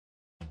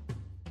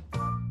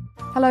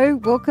Hello,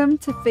 welcome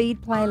to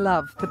Feed, Play,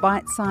 Love, the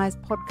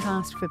bite-sized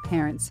podcast for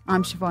parents.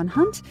 I'm Siobhan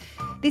Hunt.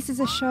 This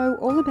is a show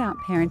all about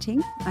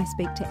parenting. I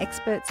speak to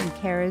experts and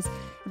carers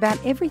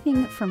about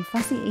everything from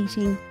fussy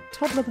eating,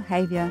 toddler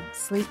behaviour,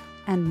 sleep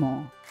and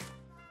more.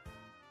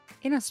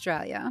 In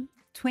Australia,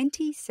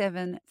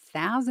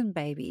 27,000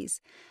 babies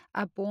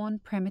are born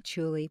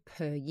prematurely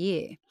per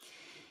year.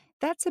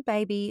 That's a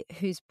baby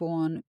who's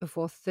born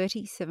before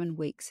 37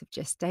 weeks of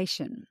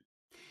gestation.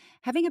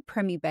 Having a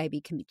preemie baby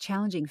can be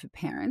challenging for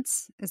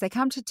parents as they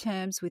come to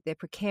terms with their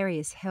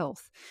precarious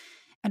health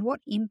and what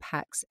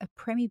impacts a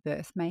preemie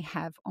birth may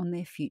have on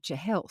their future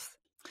health.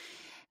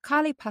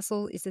 Kylie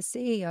Pussell is the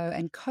CEO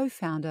and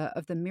co-founder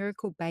of the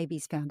Miracle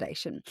Babies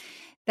Foundation.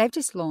 They've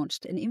just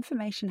launched an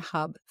information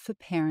hub for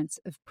parents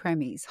of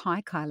preemies.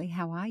 Hi Kylie,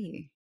 how are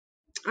you?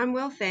 I'm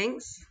well,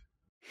 thanks.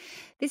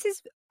 This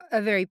is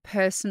a very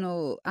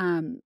personal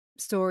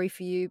story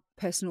for you,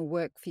 personal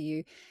work for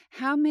you.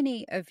 How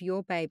many of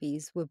your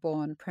babies were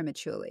born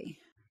prematurely?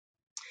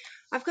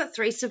 I've got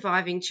 3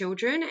 surviving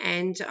children,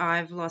 and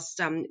I've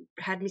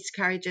had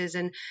miscarriages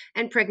and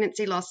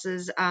pregnancy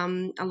losses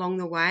along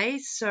the way.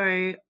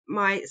 So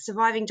my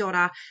surviving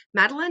daughter,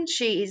 Madeline,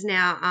 she is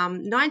now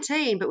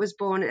 19, but was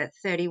born at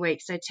 30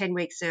 weeks, so 10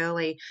 weeks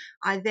early.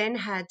 I then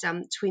had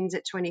twins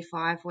at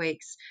 25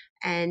 weeks,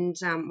 and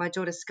my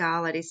daughter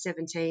Scarlett is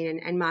 17,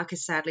 and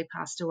Marcus sadly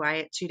passed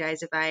away at 2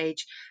 days of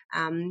age.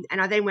 And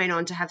I then went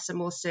on to have some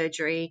more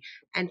surgery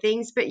and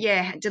things, but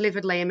yeah,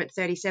 delivered Liam at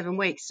 37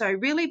 weeks. So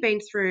really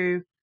been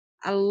through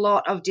a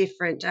lot of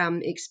different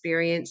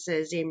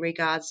experiences in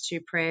regards to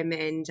prem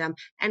and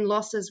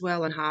loss as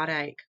well, and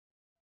heartache.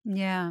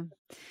 Yeah.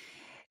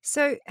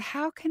 So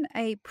how can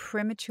a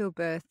premature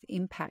birth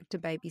impact a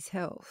baby's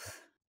health?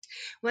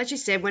 Well, as you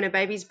said, when a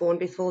baby's born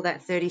before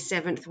that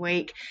 37th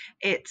week,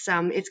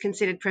 it's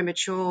considered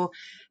premature,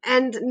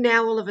 and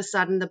now all of a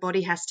sudden the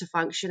body has to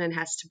function and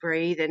has to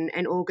breathe,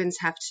 and organs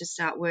have to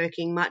start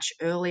working much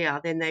earlier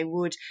than they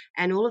would,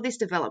 and all of this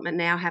development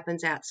now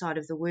happens outside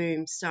of the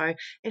womb. So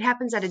it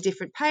happens at a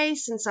different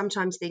pace, and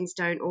sometimes things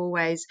don't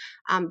always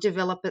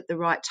develop at the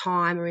right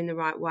time or in the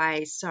right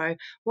way. So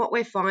what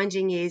we're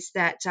finding is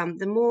that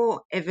the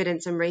more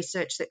evidence and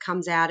research that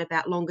comes out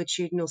about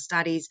longitudinal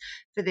studies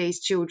for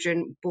these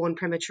children born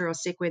premature or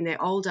sick when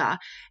they're older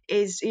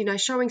is,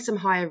 showing some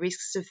higher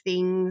risks of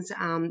things,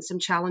 some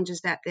challenges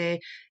that they're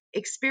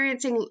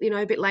experiencing,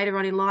 a bit later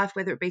on in life,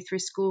 whether it be through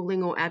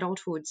schooling or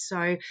adulthood.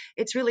 So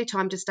it's really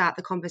time to start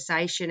the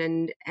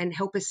conversation and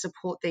help us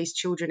support these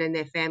children and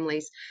their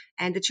families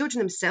and the children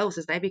themselves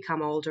as they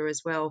become older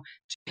as well,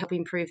 to help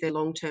improve their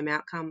long-term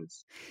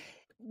outcomes.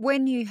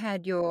 When you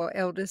had your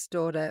eldest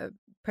daughter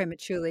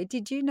prematurely,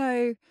 did you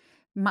know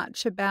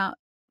much about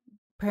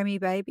preemie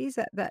babies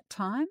at that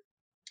time?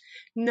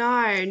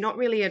 No, not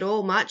really at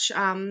all much.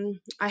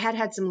 I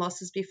had some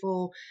losses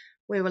before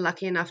we were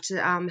lucky enough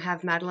to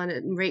have Madeline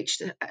and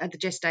reached at the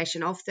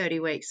gestation of 30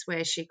 weeks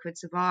where she could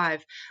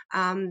survive.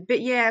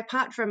 But yeah,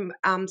 apart from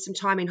some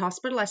time in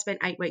hospital, I spent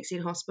 8 weeks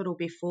in hospital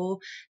before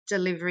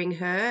delivering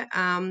her.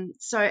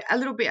 So a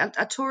little bit,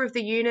 a tour of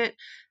the unit.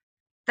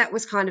 That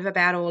was kind of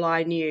about all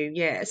I knew.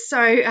 Yeah,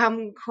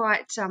 so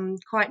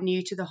quite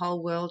new to the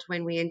whole world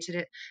when we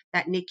entered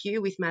that NICU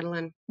with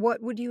Madeline.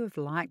 What would you have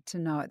liked to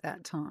know at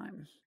that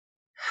time?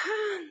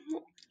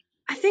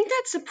 I think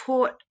that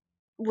support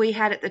we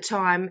had at the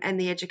time and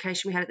the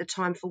education we had at the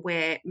time for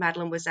where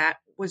Madeline was at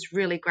was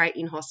really great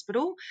in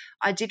hospital.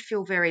 I did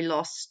feel very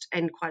lost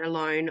and quite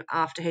alone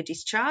after her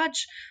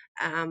discharge.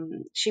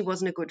 She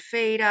wasn't a good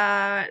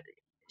feeder.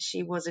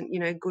 She wasn't,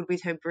 good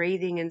with her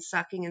breathing and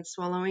sucking and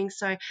swallowing.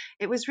 So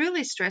it was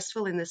really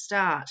stressful in the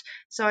start.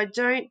 So I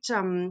don't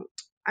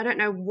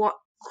know what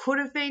could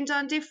have been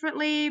done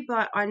differently,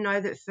 but I know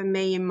that for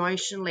me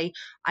emotionally,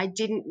 I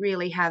didn't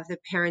really have the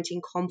parenting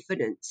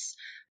confidence.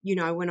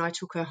 When I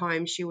took her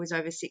home, she was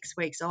over 6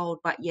 weeks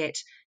old, but yet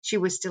she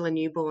was still a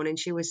newborn and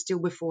she was still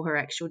before her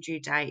actual due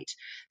date.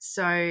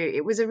 So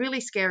it was a really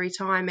scary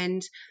time,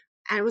 and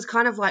it was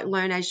kind of like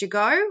learn as you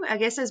go, I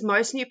guess, as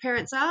most new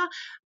parents are.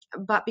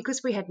 But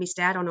because we had missed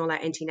out on all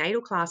our antenatal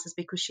classes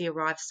because she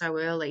arrived so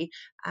early,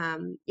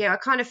 I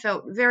kind of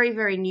felt very,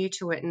 very new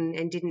to it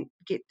and didn't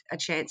get a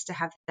chance to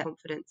have that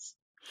confidence.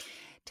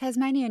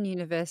 Tasmanian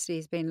University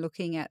has been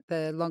looking at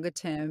the longer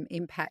term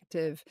impact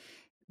of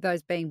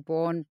those being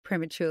born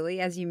prematurely.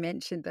 As you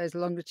mentioned, those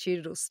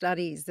longitudinal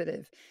studies that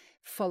have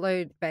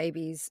followed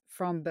babies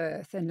from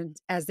birth and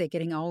as they're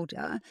getting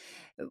older.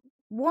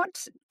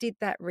 What did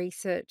that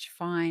research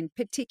find,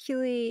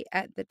 particularly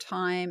at the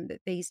time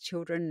that these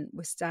children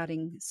were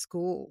starting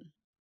school?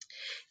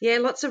 Yeah,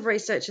 lots of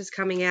research is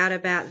coming out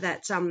about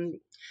that.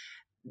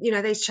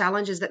 These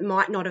challenges that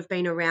might not have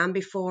been around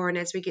before. And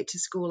as we get to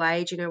school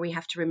age, we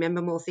have to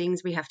remember more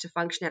things. We have to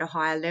function at a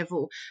higher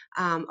level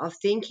of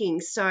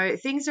thinking. So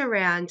things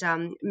around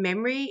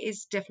memory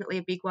is definitely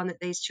a big one that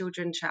these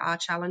children are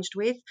challenged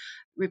with.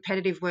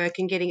 Repetitive work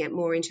and getting it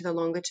more into the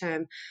longer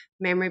term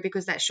memory,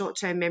 because that short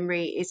term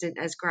memory isn't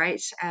as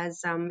great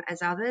as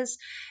others.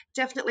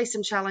 Definitely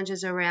some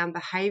challenges around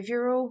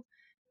behavioural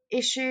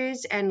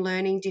issues and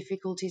learning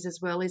difficulties as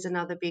well is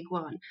another big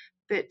one.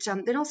 But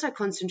then also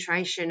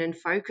concentration and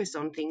focus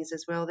on things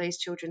as well. These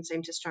children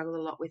seem to struggle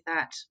a lot with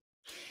that.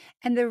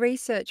 And the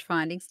research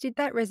findings, did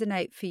that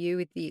resonate for you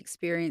with the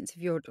experience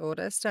of your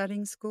daughter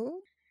starting school?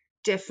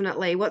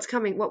 Definitely. What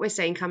we're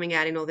seeing coming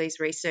out in all these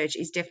research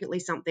is definitely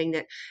something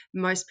that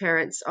most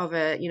parents of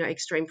a,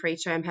 extreme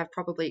preterm have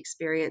probably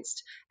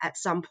experienced at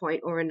some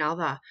point or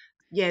another.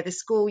 Yeah, the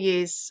school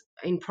years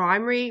in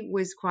primary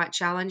was quite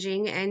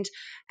challenging, and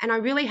I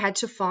really had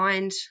to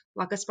find,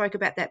 like I spoke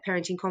about that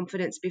parenting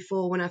confidence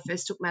before when I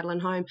first took Madeline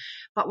home,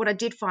 but what I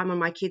did find when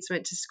my kids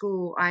went to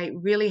school, I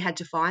really had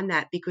to find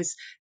that because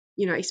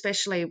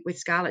especially with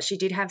Scarlett, she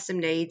did have some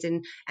needs,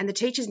 and the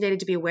teachers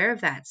needed to be aware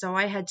of that. So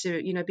I had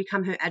to,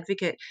 become her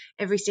advocate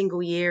every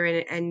single year,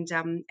 and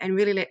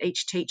really let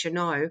each teacher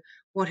know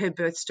what her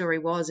birth story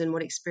was and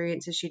what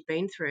experiences she'd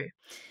been through.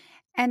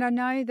 And I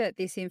know that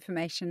this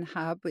information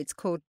hub, it's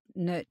called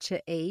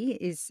NurtureE,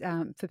 is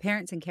for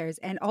parents and carers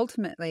and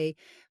ultimately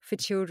for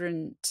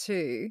children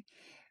too.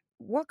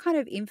 What kind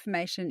of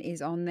information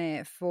is on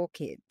there for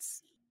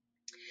kids?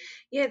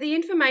 Yeah, the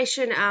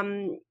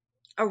information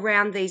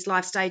around these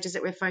life stages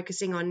that we're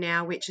focusing on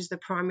now, which is the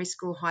primary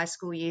school, high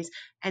school years,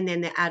 and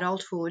then the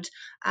adulthood,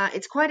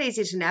 it's quite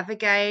easy to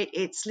navigate.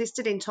 It's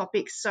listed in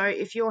topics. So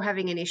if you're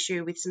having an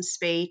issue with some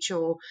speech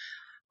or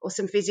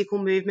some physical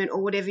movement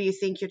or whatever you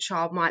think your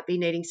child might be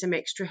needing some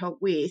extra help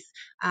with,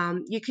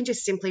 you can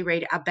just simply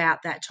read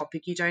about that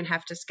topic. You don't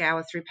have to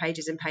scour through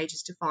pages and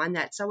pages to find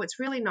that. So it's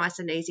really nice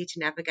and easy to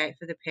navigate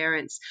for the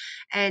parents.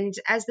 And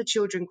as the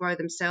children grow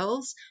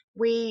themselves,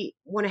 we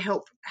want to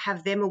help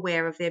have them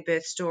aware of their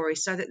birth story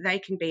so that they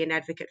can be an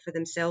advocate for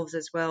themselves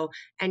as well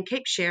and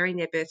keep sharing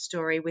their birth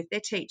story with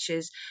their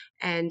teachers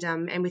and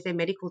with their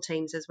medical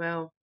teams as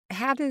well.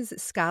 How does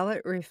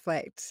Scarlett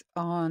reflect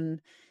on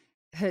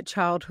her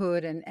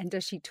childhood and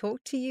does she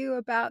talk to you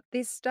about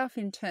this stuff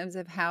in terms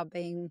of how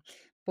being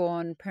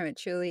born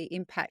prematurely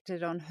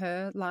impacted on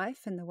her life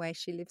and the way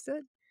she lives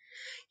it?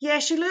 Yeah,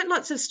 she learnt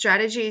lots of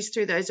strategies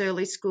through those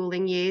early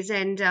schooling years,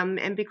 and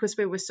because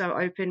we were so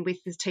open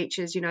with the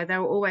teachers, they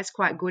were always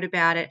quite good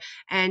about it,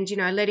 and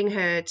letting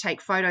her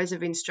take photos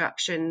of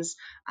instructions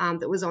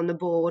that was on the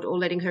board, or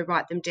letting her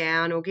write them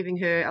down, or giving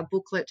her a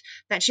booklet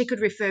that she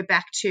could refer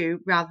back to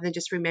rather than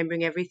just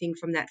remembering everything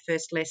from that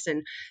first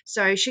lesson.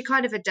 So she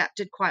kind of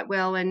adapted quite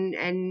well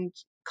and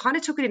kind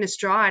of took it in a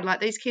stride. Like,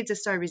 these kids are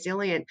so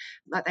resilient,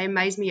 like they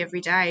amaze me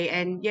every day.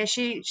 And yeah,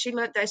 she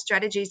learnt those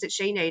strategies that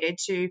she needed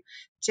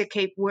to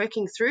keep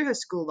working through her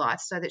school life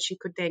so that she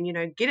could then,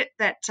 get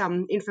that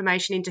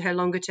information into her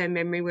longer term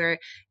memory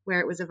where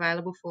it was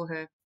available for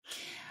her.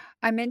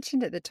 I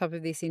mentioned at the top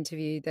of this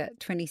interview that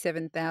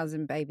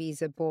 27,000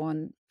 babies are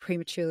born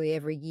prematurely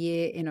every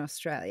year in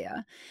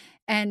Australia.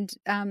 And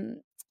I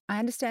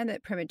understand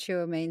that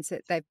premature means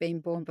that they've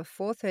been born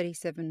before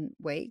 37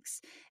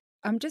 weeks.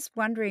 I'm just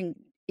wondering,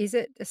 is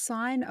it a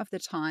sign of the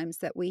times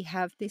that we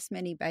have this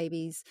many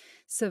babies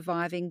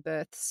surviving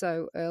birth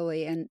so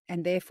early and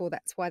therefore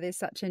that's why there's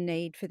such a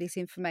need for this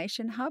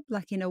information hub?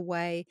 Like, in a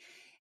way,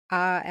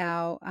 are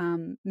our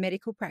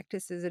medical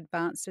practices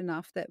advanced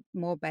enough that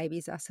more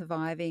babies are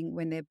surviving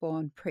when they're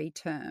born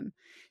preterm?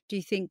 Do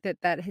you think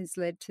that that has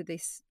led to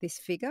this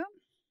figure?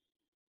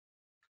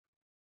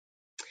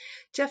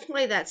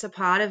 Definitely, that's a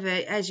part of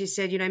it. As you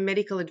said,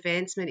 medical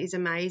advancement is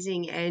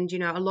amazing, and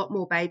a lot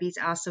more babies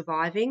are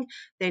surviving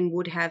than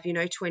would have,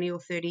 20 or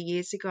 30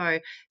 years ago.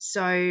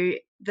 So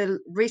the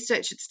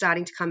research that's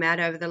starting to come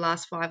out over the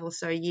last 5 or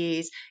so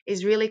years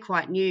is really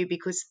quite new,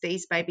 because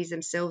these babies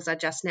themselves are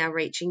just now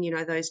reaching,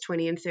 those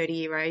 20 and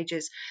 30-year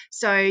ages.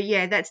 So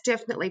yeah, that's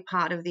definitely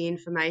part of the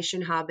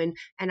information hub,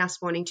 and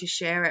us wanting to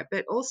share it,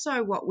 but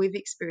also what we've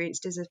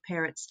experienced as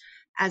parents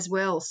as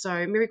well.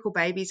 So Miracle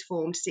Babies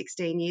formed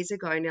 16 years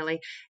ago, Nellie,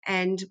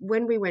 and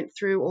when we went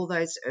through all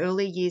those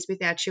early years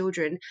with our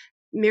children,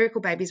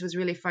 Miracle Babies was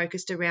really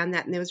focused around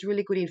that, and there was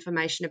really good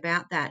information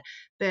about that.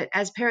 But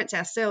as parents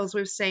ourselves,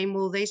 we've seen,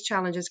 well, these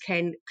challenges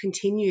can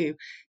continue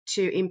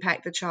to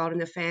impact the child and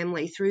the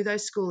family through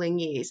those schooling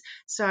years.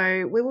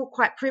 So we were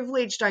quite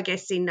privileged, I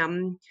guess,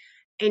 in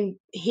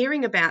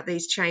hearing about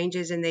these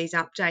changes and these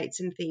updates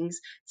and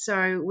things.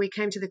 So we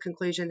came to the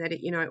conclusion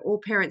that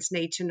all parents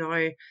need to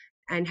know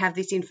and have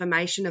this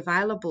information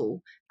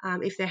available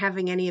if they're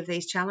having any of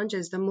these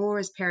challenges. The more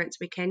as parents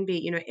we can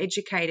be,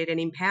 educated and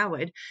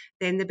empowered,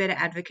 then the better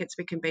advocates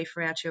we can be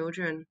for our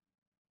children.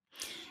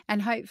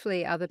 And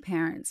hopefully, other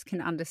parents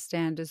can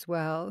understand as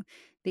well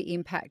the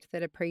impact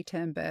that a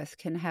preterm birth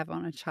can have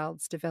on a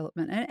child's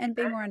development and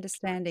be more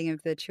understanding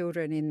of the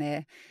children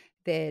in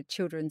their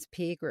children's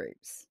peer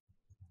groups.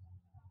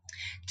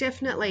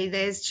 Definitely,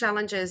 there's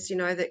challenges,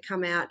 that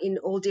come out in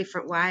all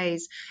different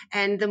ways.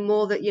 And the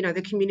more that,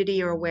 the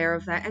community are aware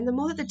of that, and the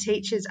more that the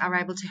teachers are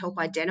able to help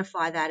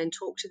identify that and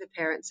talk to the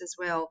parents as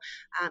well,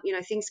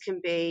 things can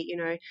be,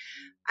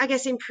 I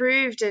guess,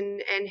 improved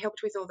and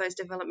helped with all those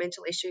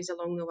developmental issues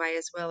along the way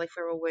as well, if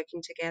we're all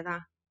working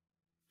together.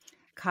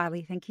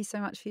 Kylie, thank you so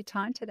much for your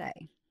time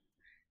today.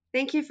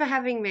 Thank you for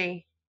having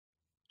me.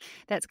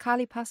 That's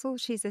Kylie Pussell.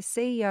 She's the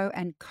CEO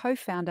and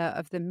co-founder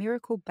of the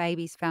Miracle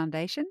Babies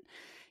Foundation.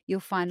 You'll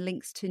find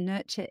links to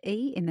Nurture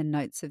E in the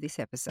notes of this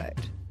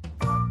episode.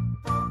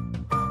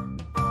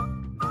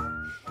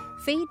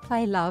 Feed,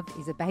 Play, Love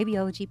is a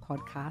babyology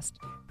podcast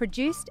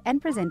produced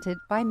and presented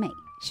by me,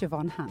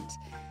 Siobhan Hunt.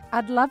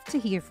 I'd love to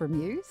hear from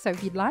you, so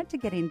if you'd like to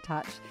get in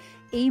touch,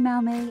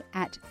 email me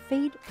at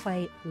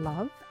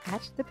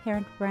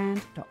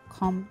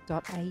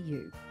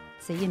feedplaylove@theparentbrand.com.au.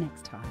 See you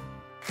next time.